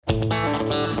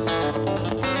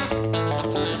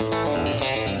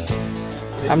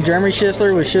I'm Jeremy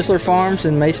Schisler with Schisler Farms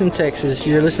in Mason, Texas.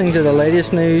 You're listening to the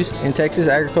latest news in Texas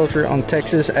agriculture on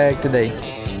Texas Ag Today.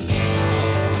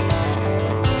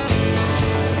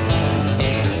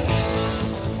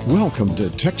 Welcome to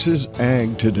Texas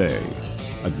Ag Today,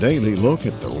 a daily look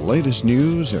at the latest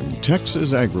news in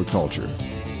Texas agriculture.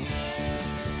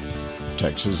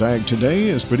 Texas Ag Today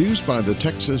is produced by the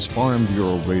Texas Farm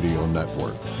Bureau Radio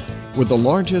Network, with the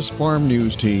largest farm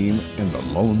news team in the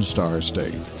Lone Star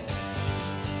State.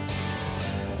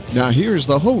 Now here's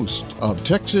the host of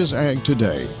Texas Ag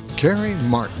Today, Kerry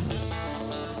Martin.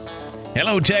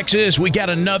 Hello, Texas. We got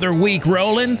another week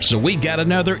rolling, so we got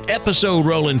another episode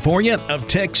rolling for you of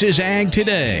Texas Ag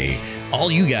Today.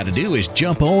 All you got to do is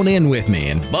jump on in with me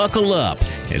and buckle up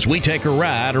as we take a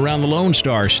ride around the Lone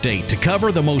Star State to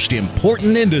cover the most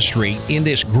important industry in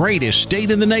this greatest state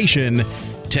in the nation,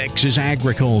 Texas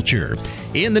agriculture.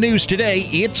 In the news today,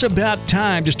 it's about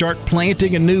time to start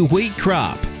planting a new wheat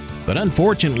crop. But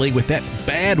unfortunately, with that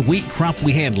bad wheat crop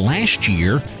we had last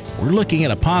year, we're looking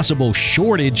at a possible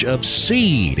shortage of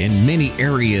seed in many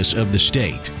areas of the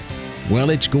state.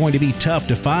 Well, it's going to be tough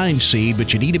to find seed,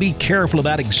 but you need to be careful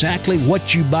about exactly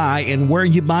what you buy and where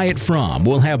you buy it from.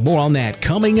 We'll have more on that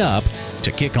coming up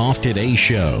to kick off today's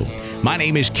show. My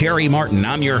name is Kerry Martin.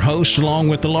 I'm your host, along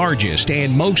with the largest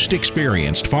and most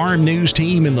experienced farm news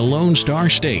team in the Lone Star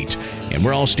State. And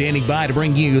we're all standing by to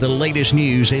bring you the latest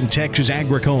news in Texas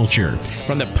agriculture.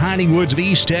 From the piney woods of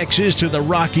East Texas to the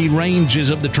rocky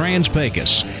ranges of the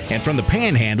Trans-Pecos, and from the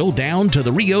Panhandle down to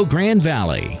the Rio Grande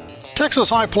Valley. Texas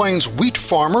High Plains wheat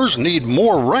farmers need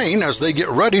more rain as they get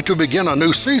ready to begin a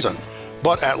new season.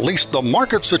 But at least the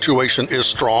market situation is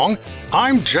strong.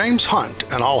 I'm James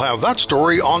Hunt, and I'll have that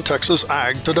story on Texas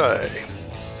Ag Today.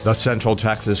 The Central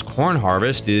Texas corn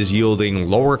harvest is yielding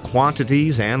lower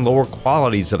quantities and lower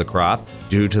qualities of the crop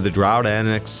due to the drought and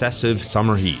excessive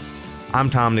summer heat. I'm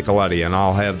Tom Nicoletti, and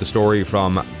I'll have the story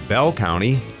from Bell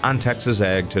County on Texas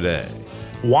Ag Today.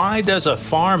 Why does a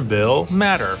farm bill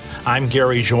matter? I'm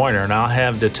Gary Joyner, and I'll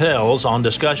have details on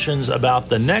discussions about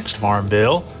the next farm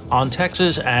bill on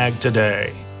Texas Ag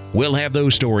Today. We'll have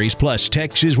those stories plus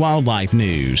Texas wildlife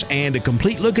news and a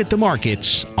complete look at the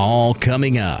markets all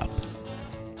coming up.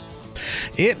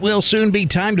 It will soon be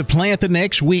time to plant the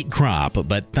next wheat crop,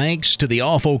 but thanks to the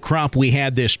awful crop we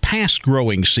had this past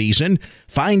growing season,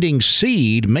 finding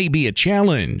seed may be a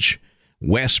challenge.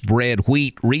 West-bred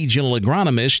wheat regional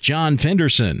agronomist John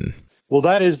Fenderson. Well,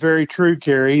 that is very true,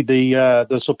 Kerry.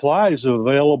 The supplies of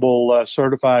available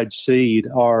certified seed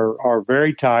are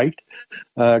very tight.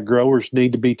 Growers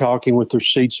need to be talking with their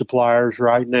seed suppliers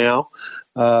right now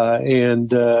and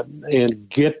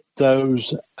get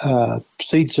those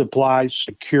seed supplies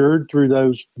secured through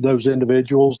those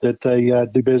individuals that they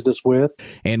do business with.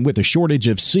 And with a shortage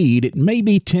of seed, it may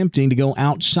be tempting to go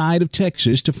outside of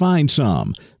Texas to find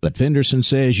some. But Fenderson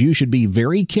says you should be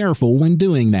very careful when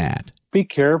doing that. Be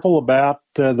careful about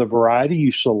the variety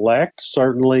you select.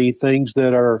 Certainly things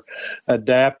that are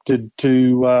adapted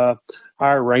to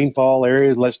higher rainfall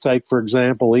areas. Let's take, for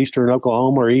example, eastern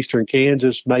Oklahoma or eastern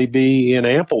Kansas may be in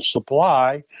ample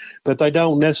supply, but they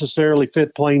don't necessarily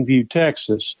fit Plainview,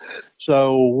 Texas.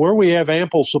 So where we have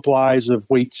ample supplies of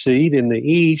wheat seed in the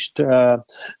east,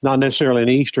 not necessarily in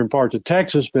eastern parts of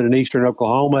Texas, but in eastern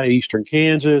Oklahoma, eastern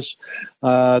Kansas,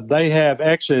 they have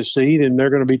excess seed, and they're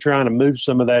going to be trying to move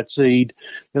some of that seed.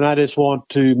 And I just want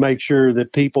to make sure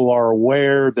that people are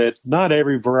aware that not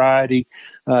every variety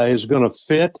is going to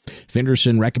fit.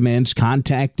 Fenderson recommends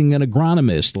contacting an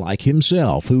agronomist like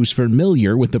himself who's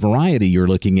familiar with the variety you're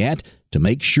looking at to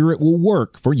make sure it will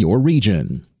work for your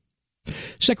region.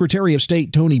 Secretary of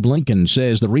State Tony Blinken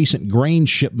says the recent grain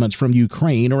shipments from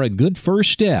Ukraine are a good first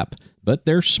step, but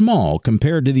they're small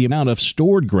compared to the amount of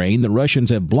stored grain the Russians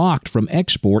have blocked from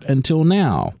export until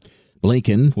now.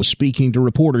 Blinken was speaking to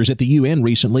reporters at the UN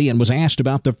recently and was asked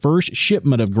about the first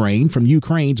shipment of grain from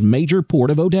Ukraine's major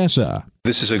port of Odessa.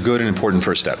 This is a good and important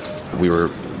first step. We were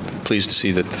pleased to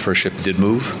see that the first ship did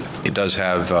move. It does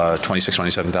have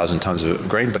 27,000 tons of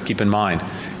grain, but keep in mind,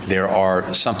 there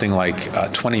are something like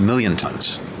 20 million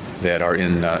tons that are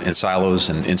in silos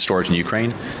and in storage in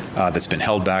Ukraine that's been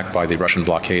held back by the Russian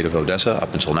blockade of Odessa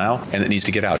up until now, and it needs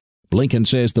to get out. Blinken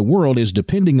says the world is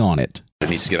depending on it. It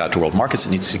needs to get out to world markets.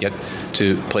 It needs to get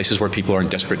to places where people are in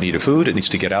desperate need of food. It needs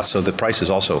to get out so the prices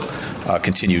also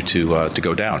continue to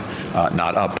go down,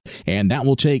 not up. And that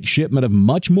will take shipment of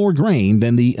much more grain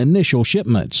than the initial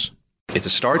shipments. It's a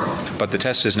start, but the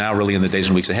test is now really in the days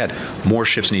and weeks ahead. More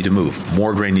ships need to move.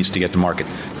 More grain needs to get to market.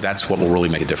 That's what will really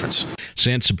make a difference.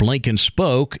 Since Blinken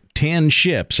spoke, 10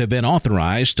 ships have been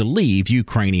authorized to leave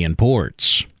Ukrainian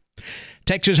ports.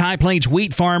 Texas High Plains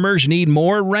wheat farmers need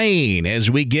more rain as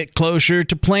we get closer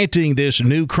to planting this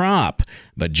new crop.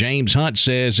 But James Hunt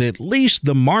says at least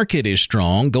the market is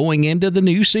strong going into the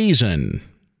new season.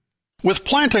 With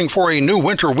planting for a new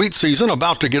winter wheat season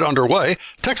about to get underway,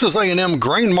 Texas A&M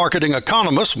grain marketing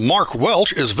economist Mark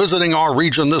Welch is visiting our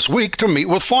region this week to meet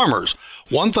with farmers.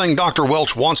 One thing Dr.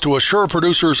 Welch wants to assure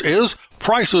producers is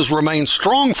prices remain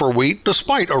strong for wheat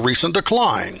despite a recent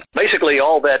decline. Basically,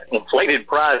 all that inflated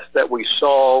price that we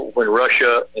saw when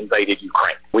Russia invaded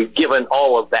Ukraine, we've given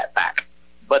all of that back.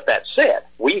 But that said,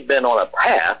 we've been on a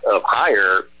path of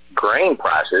higher grain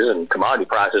prices and commodity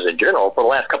prices in general for the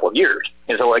last couple of years.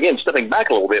 And so, again, stepping back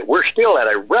a little bit, we're still at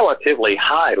a relatively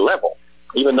high level.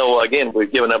 Even though, again, we've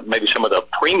given up maybe some of the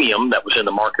premium that was in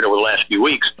the market over the last few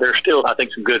weeks, there's still, I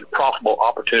think, some good profitable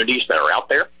opportunities that are out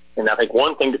there. And I think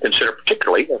one thing to consider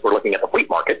particularly as we're looking at the wheat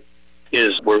market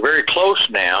is we're very close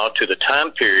now to the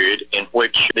time period in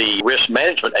which the Risk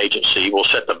Management Agency will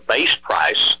set the base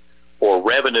price for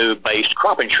revenue-based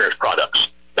crop insurance products.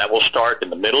 That will start in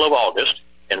the middle of August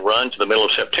and run to the middle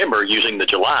of September using the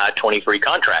July 23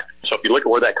 contract. So if you look at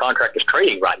where that contract is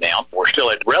trading right now, we're still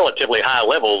at relatively high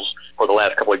levels for the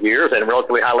last couple of years and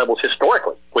relatively high levels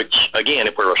historically, which, again,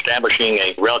 if we're establishing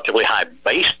a relatively high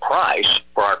base price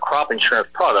for our crop insurance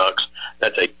products,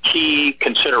 that's a key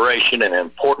consideration and an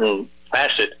important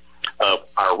facet of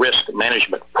our risk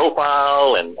management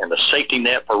profile and the safety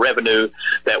net for revenue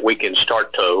that we can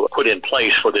start to put in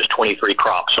place for this 23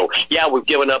 crop. So, yeah, we've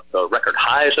given up the record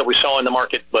highs that we saw in the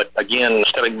market, but again,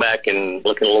 stepping back and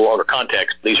looking at a little longer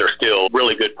context, these are still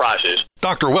really good prices.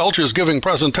 Dr. Welch is giving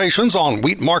presentations on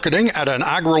wheat marketing at an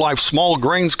AgriLife Small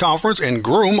Grains Conference in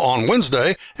Groom on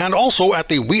Wednesday and also at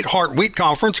the Wheat Heart Wheat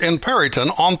Conference in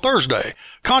Perryton on Thursday.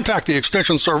 Contact the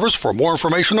Extension Service for more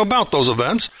information about those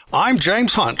events. I'm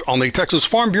James Hunt on the Texas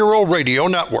Farm Bureau Radio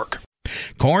Network.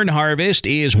 Corn harvest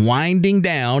is winding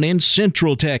down in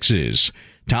Central Texas.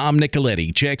 Tom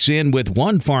Nicoletti checks in with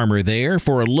one farmer there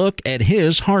for a look at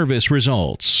his harvest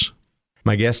results.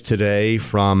 My guest today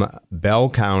from Bell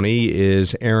County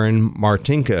is Aaron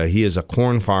Martinka. He is a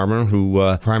corn farmer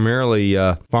who primarily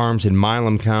farms in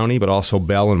Milam County, but also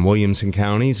Bell and Williamson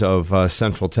counties of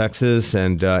Central Texas.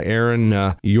 And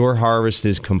Aaron, your harvest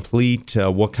is complete.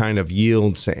 What kind of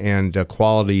yields and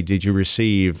quality did you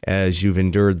receive as you've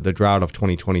endured the drought of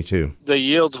 2022? The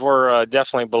yields were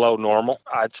definitely below normal.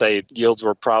 I'd say yields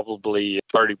were probably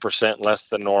 30% less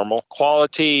than normal.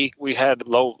 Quality, we had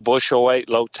low bushel weight,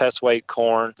 low test weight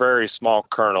corn, very small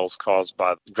kernels caused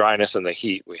by the dryness and the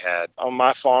heat we had. On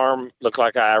my farm, looked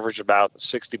like I averaged about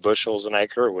 60 bushels an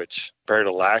acre, which compared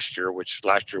to last year, which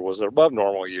last year was an above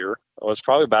normal year, it was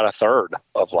probably about a third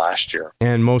of last year.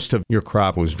 And most of your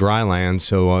crop was dry land,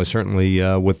 so certainly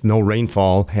with no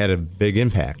rainfall had a big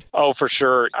impact. Oh, for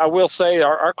sure. I will say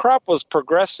our crop was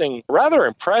progressing rather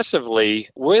impressively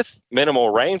with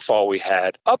minimal rainfall we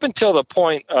had up until the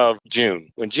point of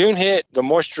June. When June hit, the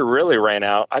moisture really ran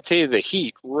out. I tell you, the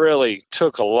heat really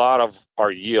took a lot of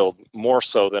our yield, more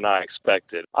so than I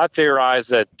expected. I theorize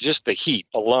that just the heat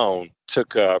alone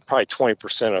took probably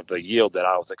 20% of the yield that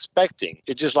I was expecting.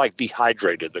 It just like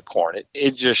dehydrated the corn.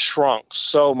 It just shrunk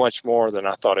so much more than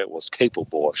I thought it was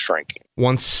capable of shrinking.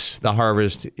 Once the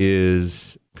harvest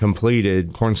is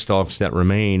completed, corn stalks that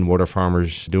remain, what are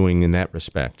farmers doing in that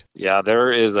respect? Yeah,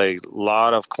 there is a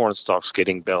lot of corn stalks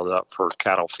getting baled up for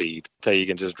cattle feed. You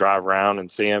can just drive around and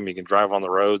see them. You can drive on the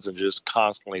roads and just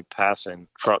constantly passing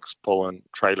trucks pulling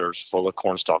trailers full of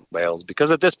corn stalk bales.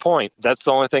 Because at this point, that's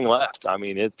the only thing left. I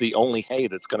mean, it's the only hay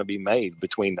that's going to be made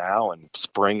between now and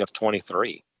spring of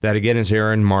 23. That again is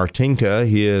Aaron Martinka.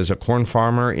 He is a corn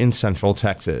farmer in Central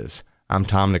Texas. I'm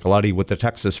Tom Nicoletti with the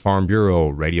Texas Farm Bureau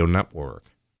Radio Network.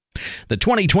 The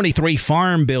 2023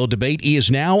 Farm Bill debate is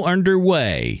now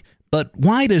underway, but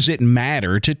why does it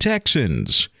matter to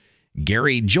Texans?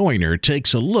 Gary Joyner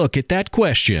takes a look at that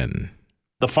question.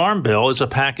 The Farm Bill is a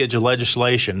package of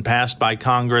legislation passed by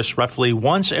Congress roughly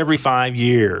once every 5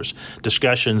 years.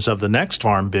 Discussions of the next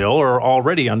Farm Bill are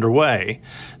already underway.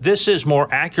 This is more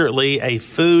accurately a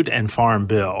food and farm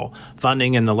bill.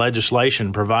 Funding in the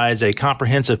legislation provides a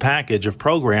comprehensive package of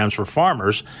programs for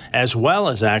farmers, as well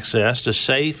as access to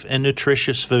safe and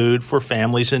nutritious food for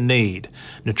families in need.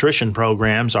 Nutrition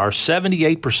programs are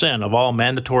 78% of all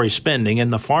mandatory spending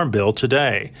in the Farm Bill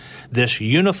today. This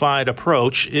unified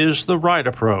approach is the right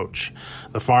approach.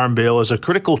 The Farm Bill is a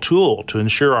critical tool to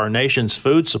ensure our nation's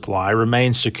food supply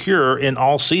remains secure in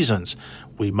all seasons.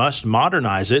 We must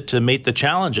modernize it to meet the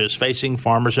challenges facing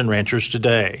farmers and ranchers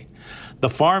today. The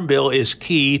Farm Bill is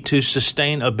key to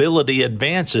sustainability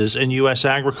advances in U.S.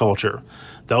 agriculture.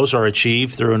 Those are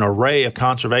achieved through an array of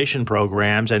conservation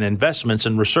programs and investments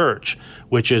in research,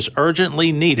 which is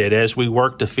urgently needed as we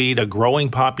work to feed a growing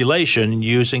population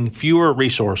using fewer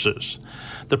resources.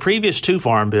 The previous two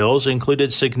farm bills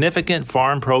included significant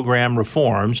farm program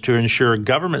reforms to ensure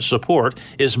government support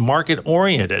is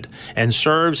market-oriented and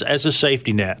serves as a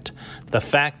safety net. The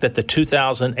fact that the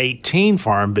 2018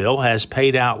 Farm Bill has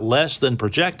paid out less than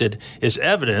projected is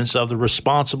evidence of the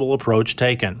responsible approach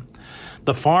taken.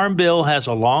 The Farm Bill has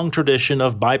a long tradition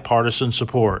of bipartisan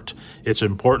support. It's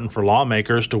important for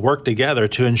lawmakers to work together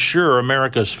to ensure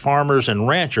America's farmers and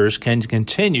ranchers can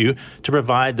continue to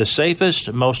provide the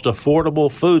safest, most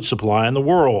affordable food supply in the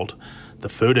world. The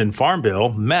Food and Farm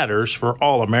Bill matters for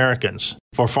all Americans.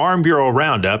 For Farm Bureau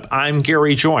Roundup, I'm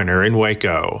Gary Joyner in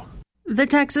Waco. The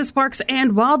Texas Parks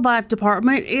and Wildlife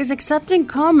Department is accepting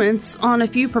comments on a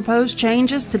few proposed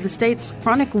changes to the state's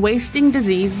chronic wasting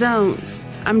disease zones.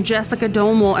 I'm Jessica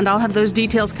Domel, and I'll have those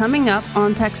details coming up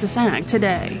on Texas Ag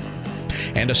Today.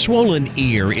 And a swollen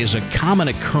ear is a common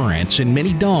occurrence in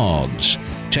many dogs.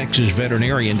 Texas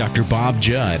veterinarian Dr. Bob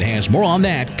Judd has more on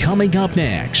that coming up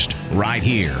next, right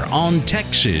here on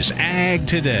Texas Ag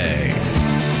Today.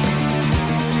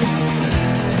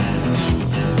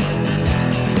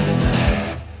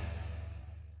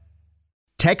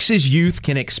 Texas youth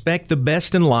can expect the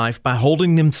best in life by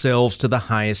holding themselves to the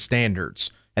highest standards,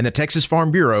 and the Texas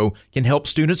Farm Bureau can help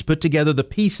students put together the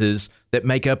pieces that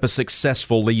make up a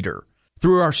successful leader.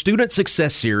 Through our Student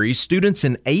Success Series, students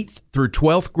in 8th through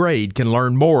 12th grade can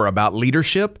learn more about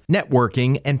leadership,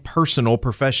 networking, and personal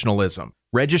professionalism.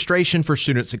 Registration for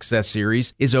Student Success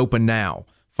Series is open now.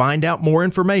 Find out more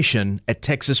information at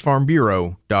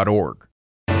texasfarmbureau.org.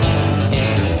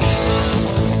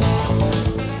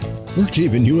 We're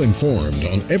keeping you informed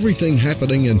on everything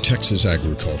happening in Texas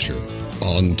agriculture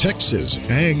on Texas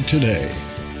Ag Today.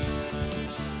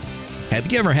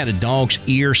 Have you ever had a dog's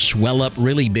ear swell up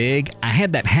really big? I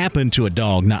had that happen to a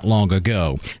dog not long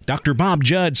ago. Dr. Bob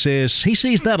Judd says he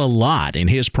sees that a lot in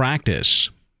his practice.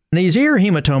 These ear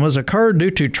hematomas occur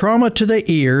due to trauma to the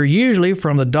ear, usually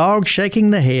from the dog shaking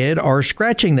the head or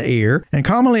scratching the ear, and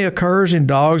commonly occurs in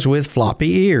dogs with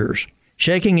floppy ears.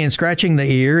 Shaking and scratching the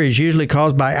ear is usually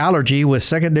caused by allergy with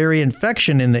secondary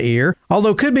infection in the ear,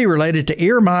 although could be related to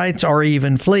ear mites or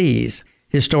even fleas.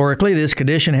 Historically, this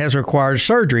condition has required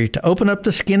surgery to open up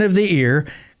the skin of the ear,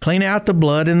 clean out the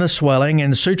blood and the swelling,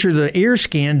 and suture the ear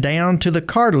skin down to the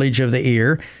cartilage of the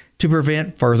ear to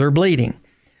prevent further bleeding.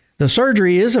 The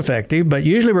surgery is effective, but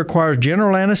usually requires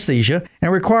general anesthesia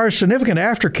and requires significant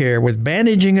aftercare with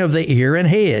bandaging of the ear and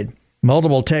head.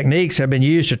 Multiple techniques have been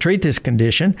used to treat this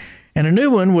condition, and a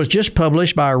new one was just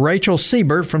published by Rachel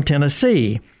Siebert from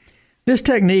Tennessee. This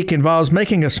technique involves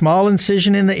making a small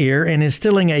incision in the ear and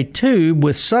instilling a tube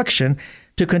with suction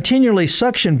to continually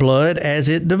suction blood as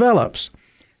it develops.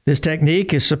 This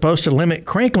technique is supposed to limit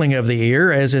crinkling of the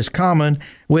ear, as is common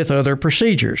with other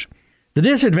procedures. The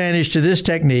disadvantage to this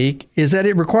technique is that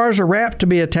it requires a wrap to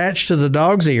be attached to the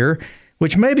dog's ear,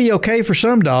 which may be okay for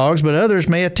some dogs, but others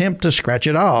may attempt to scratch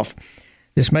it off.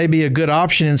 This may be a good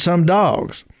option in some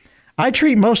dogs. I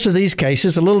treat most of these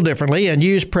cases a little differently and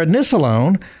use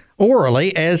prednisolone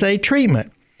orally as a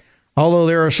treatment. Although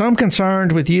there are some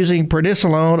concerns with using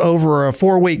prednisolone over a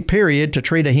 4-week period to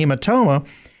treat a hematoma,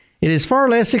 it is far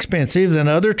less expensive than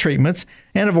other treatments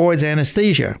and avoids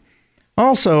anesthesia.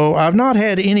 Also, I've not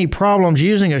had any problems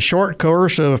using a short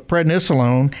course of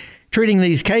prednisolone treating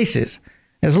these cases,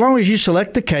 as long as you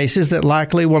select the cases that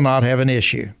likely will not have an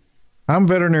issue. I'm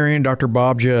veterinarian Dr.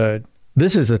 Bob Judd.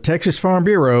 This is the Texas Farm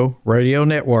Bureau Radio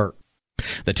Network.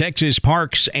 The Texas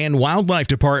Parks and Wildlife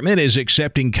Department is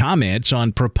accepting comments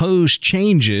on proposed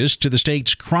changes to the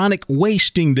state's chronic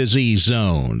wasting disease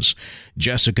zones.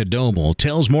 Jessica Domel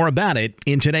tells more about it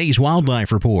in today's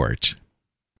Wildlife Report.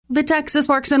 The Texas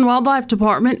Parks and Wildlife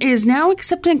Department is now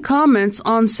accepting comments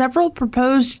on several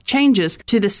proposed changes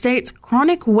to the state's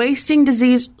chronic wasting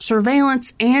disease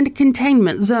surveillance and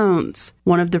containment zones.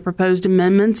 One of the proposed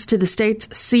amendments to the state's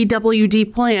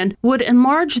CWD plan would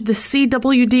enlarge the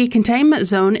CWD containment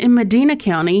zone in Medina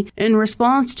County in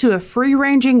response to a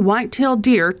free-ranging white-tailed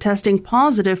deer testing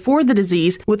positive for the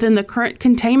disease within the current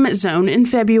containment zone in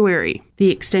February. The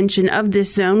extension of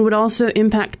this zone would also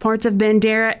impact parts of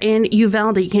Bandera and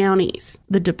Uvalde counties.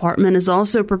 The department is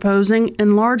also proposing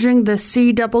enlarging the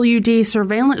CWD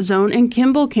surveillance zone in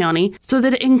Kimball County so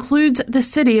that it includes the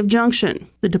city of Junction.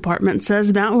 The department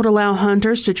says that would allow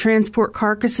hunters to transport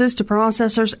carcasses to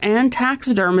processors and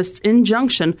taxidermists in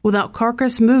Junction without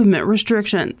carcass movement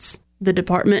restrictions. The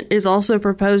department is also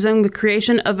proposing the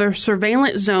creation of a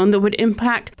surveillance zone that would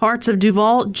impact parts of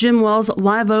Duval, Jim Wells,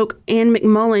 Live Oak, and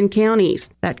McMullen counties.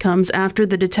 That comes after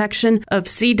the detection of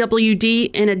CWD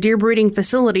in a deer breeding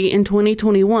facility in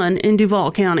 2021 in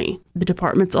Duval County. The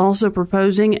department's also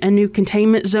proposing a new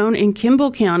containment zone in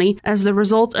Kimball County as the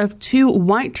result of 2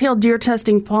 white-tailed deer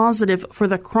testing positive for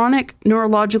the chronic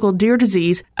neurological deer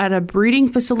disease at a breeding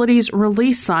facility's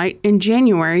release site in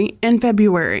January and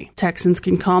February. Texans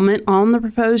can comment on the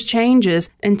proposed changes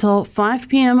until 5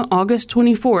 p.m. August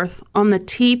 24th on the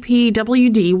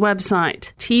TPWD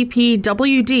website,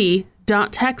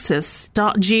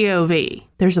 tpwd.texas.gov.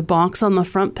 There's a box on the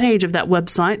front page of that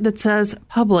website that says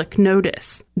Public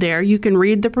Notice. There you can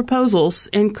read the proposals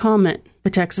and comment. The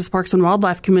Texas Parks and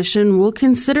Wildlife Commission will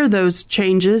consider those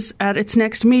changes at its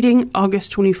next meeting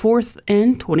August 24th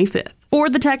and 25th.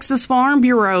 For the Texas Farm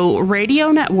Bureau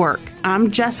Radio Network, I'm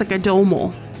Jessica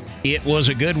Domel. It was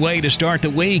a good way to start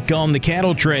the week on the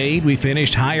cattle trade. We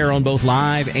finished higher on both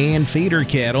live and feeder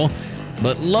cattle,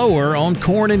 but lower on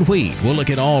corn and wheat. We'll look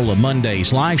at all of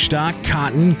Monday's livestock,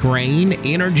 cotton, grain,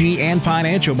 energy, and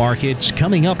financial markets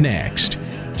coming up next.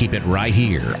 Keep it right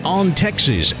here on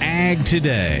Texas Ag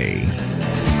Today.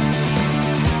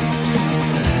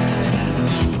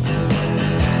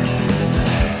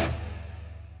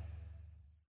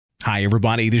 Hi,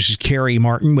 everybody. This is Kerry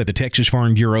Martin with the Texas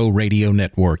Farm Bureau Radio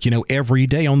Network. You know, every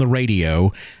day on the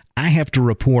radio, I have to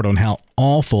report on how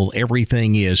awful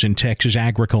everything is in Texas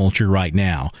agriculture right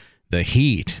now. The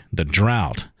heat, the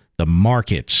drought, the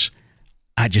markets.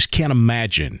 I just can't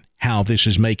imagine how this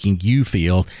is making you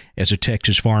feel as a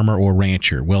Texas farmer or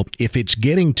rancher. Well, if it's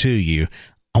getting to you,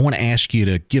 I want to ask you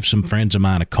to give some friends of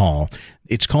mine a call.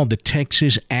 It's called the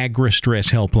Texas Agri-Stress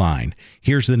Helpline.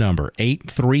 Here's the number,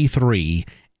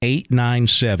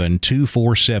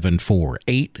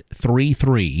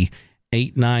 833-897-2474,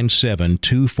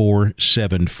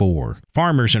 833-897-2474.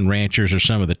 Farmers and ranchers are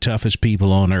some of the toughest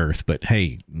people on earth, but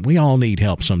hey, we all need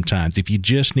help sometimes. If you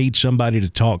just need somebody to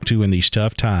talk to in these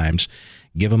tough times,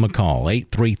 give them a call,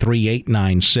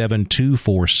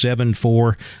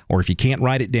 833-897-2474, or if you can't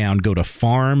write it down, go to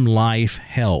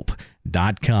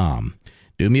farmlifehelp.com.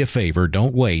 Do me a favor,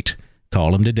 don't wait,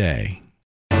 call them today.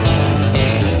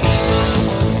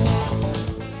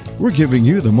 We're giving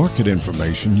you the market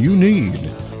information you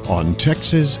need on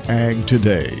Texas Ag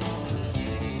Today.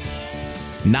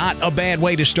 Not a bad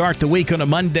way to start the week on a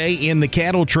Monday in the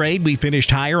cattle trade. We finished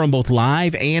higher on both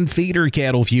live and feeder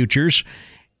cattle futures.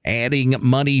 Adding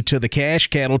money to the cash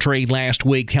cattle trade last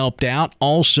week helped out.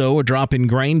 Also, a drop in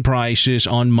grain prices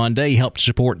on Monday helped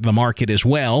support the market as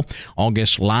well.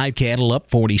 August live cattle up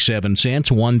 47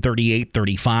 cents,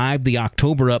 138.35. The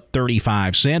October up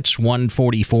 35 cents,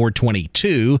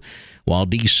 144.22. While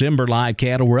December live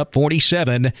cattle were up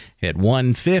 47 at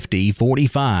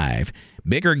 150.45.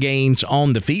 Bigger gains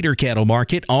on the feeder cattle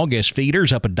market. August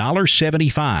feeders up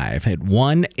 $1.75 at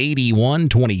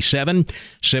 181.27.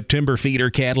 September feeder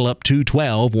cattle up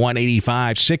 $2.12,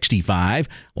 185.65,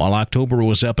 while October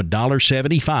was up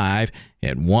 $1.75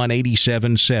 at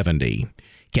 187.70.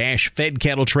 Cash fed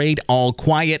cattle trade all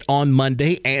quiet on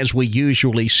Monday, as we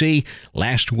usually see.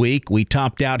 Last week, we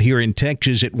topped out here in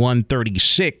Texas at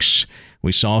 136.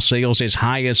 We saw sales as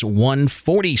high as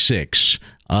 146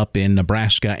 up in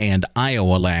Nebraska and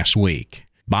Iowa last week.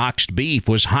 Boxed beef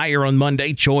was higher on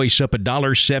Monday. Choice up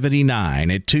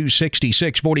 $1.79 at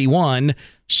 $266.41.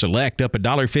 Select up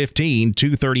 $1.15,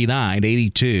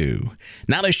 $239.82.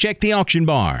 Now let's check the auction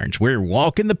barns. We're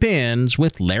walking the pens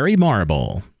with Larry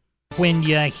Marble. When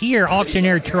you hear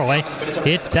Auctioneer Troy,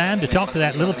 it's time to talk to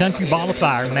that little country ball of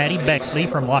fire, Maddie Bexley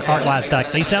from Lockhart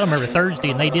Livestock. They sell them every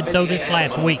Thursday, and they did so this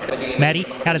last week. Maddie,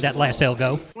 how did that last sale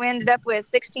go? We ended up with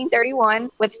 1631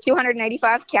 with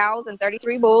 285 cows and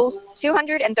 33 bulls,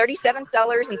 237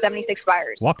 sellers and 76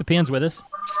 buyers. Walk the pens with us.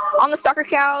 On the stocker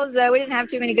cows, we didn't have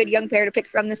too many good young pair to pick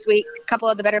from this week. A couple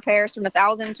of the better pairs from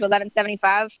 1,000 to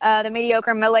 11.75. The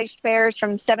mediocre middle-aged pairs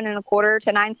from 7 1/4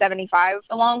 to 9.75.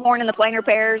 The longhorn and the plainer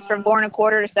pairs from from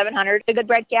 4 1/4 to 700. The good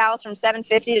bred cows from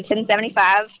 750 to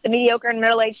 1075. The mediocre and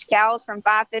middle-aged cows from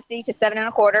 550 to 7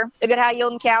 1/4. The good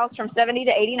high-yielding cows from 70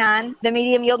 to 89. The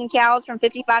medium-yielding cows from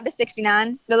 55 to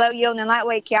 69. The low-yielding and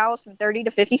lightweight cows from 30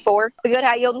 to 54. The good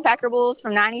high-yielding packer bulls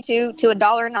from 92 to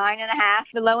 $1.09.5.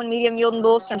 The low and medium-yielding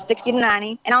bulls from 60 to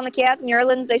 90. And on the calves and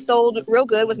yearlings, they sold real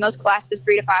good with most classes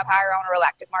 3 to 5 higher on a real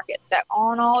active market. So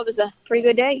all in all, it was a pretty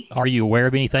good day. Are you aware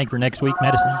of anything for next week,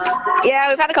 Madison? Yeah,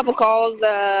 we've had a couple calls,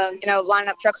 lining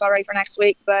up trucks already for next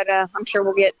week, but I'm sure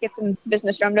we'll get some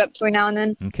business drummed up between now and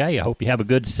then. Okay, I hope you have a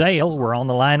good sale. We're on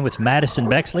the line with Madison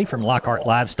Bexley from Lockhart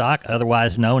Livestock,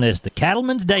 otherwise known as the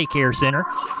Cattleman's Daycare Center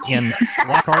in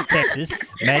Lockhart, Texas.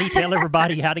 Maddie, tell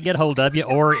everybody how to get hold of you,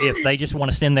 or if they just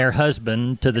want to send their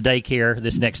husband to the daycare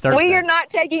this next Thursday. We are not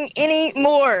taking any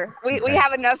more. We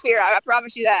have enough here. I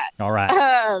promise you that. All right.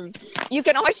 You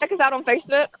can always check us out on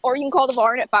Facebook, or you can call the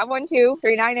barn at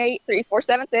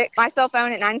 512-398-3476. My cell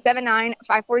phone at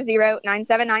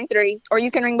 979-540-9793, or you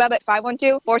can ring Bubba at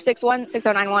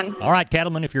 512-461-6091. All right,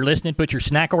 Cattleman, if you're listening, put your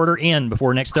snack order in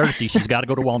before next Thursday. She's got to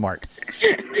go to Walmart.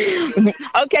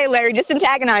 Okay, Larry, just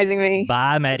antagonizing me.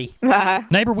 Bye, Maddie. Bye.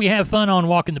 Neighbor, we have fun on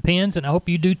Walking the Pens, and I hope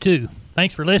you do too.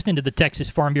 Thanks for listening to the Texas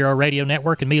Farm Bureau Radio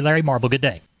Network, and me, Larry Marble. Good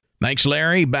day. Thanks,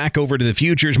 Larry. Back over to the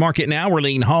futures market now, where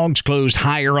lean hogs closed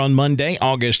higher on Monday.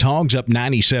 August hogs up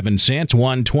 97 cents,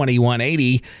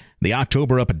 $121.80. The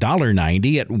October up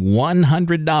 $1.90 at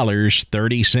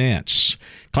 $100.30.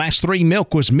 Class 3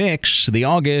 milk was mixed. The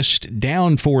August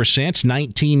down 4 cents,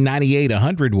 $19.98 a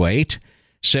hundredweight.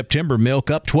 September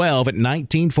milk up 12 at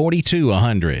 $19.42 a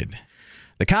hundred.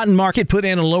 The cotton market put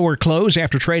in a lower close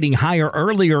after trading higher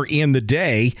earlier in the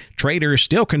day. Traders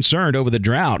still concerned over the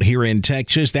drought here in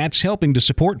Texas. That's helping to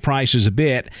support prices a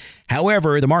bit.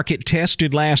 However, the market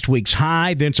tested last week's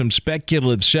high, then some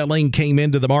speculative selling came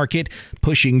into the market,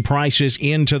 pushing prices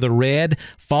into the red.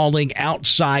 Falling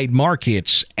outside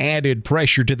markets added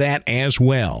pressure to that as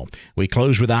well. We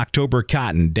closed with October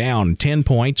cotton down 10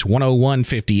 points,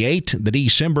 101.58. The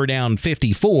December down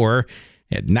 54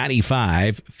 at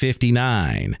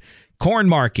 95.59. Corn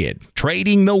market,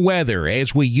 trading the weather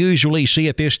as we usually see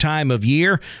at this time of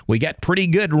year. We got pretty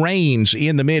good rains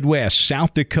in the Midwest.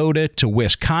 South Dakota to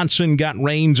Wisconsin got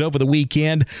rains over the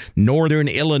weekend. Northern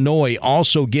Illinois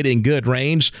also getting good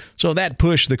rains. So that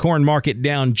pushed the corn market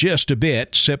down just a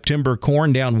bit. September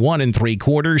corn down 1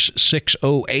 3/4,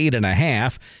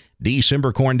 608.5.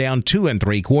 December corn down 2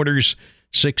 3/4.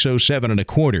 607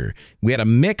 1/4. We had a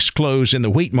mixed close in the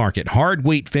wheat market. Hard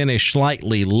wheat finished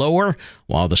slightly lower,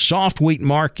 while the soft wheat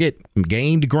market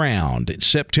gained ground.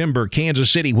 September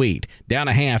Kansas City wheat down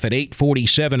a half at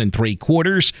 847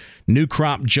 3/4. New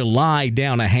crop July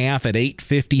down a half at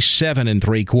 857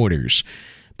 3/4.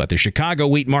 But the Chicago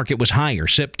wheat market was higher.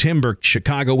 September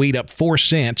Chicago wheat up 4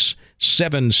 cents,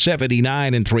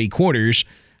 779 3/4,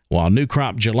 while new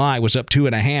crop July was up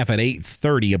 2.5 at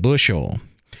 830 a bushel.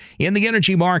 In the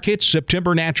energy market,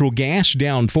 September natural gas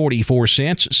down 44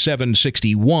 cents,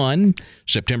 761.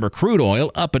 September crude oil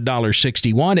up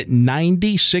 $1.61 at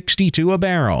 90.62 a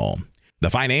barrel. The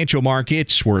financial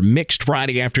markets were mixed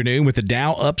Friday afternoon, with the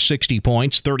Dow up 60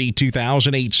 points,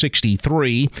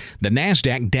 32,863. The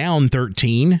Nasdaq down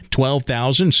 13,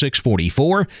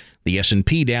 12,644. The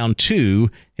S&P down 2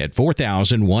 at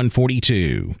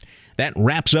 4,142. That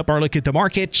wraps up our look at the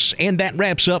markets, and that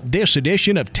wraps up this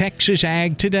edition of Texas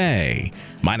Ag Today.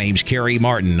 My name's Kerry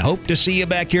Martin. Hope to see you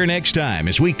back here next time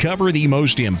as we cover the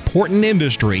most important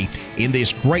industry in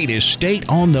this greatest state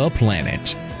on the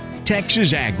planet,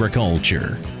 Texas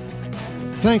agriculture.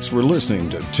 Thanks for listening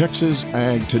to Texas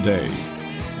Ag Today.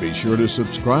 Be sure to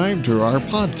subscribe to our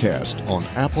podcast on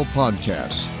Apple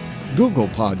Podcasts, Google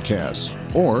Podcasts,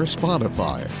 or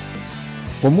Spotify.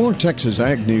 For more Texas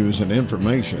Ag news and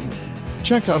information,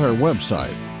 check out our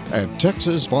website at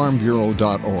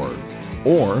texasfarmbureau.org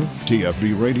or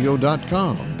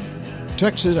tfbradio.com.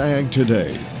 Texas Ag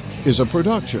Today is a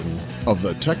production of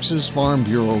the Texas Farm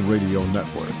Bureau Radio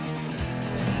Network.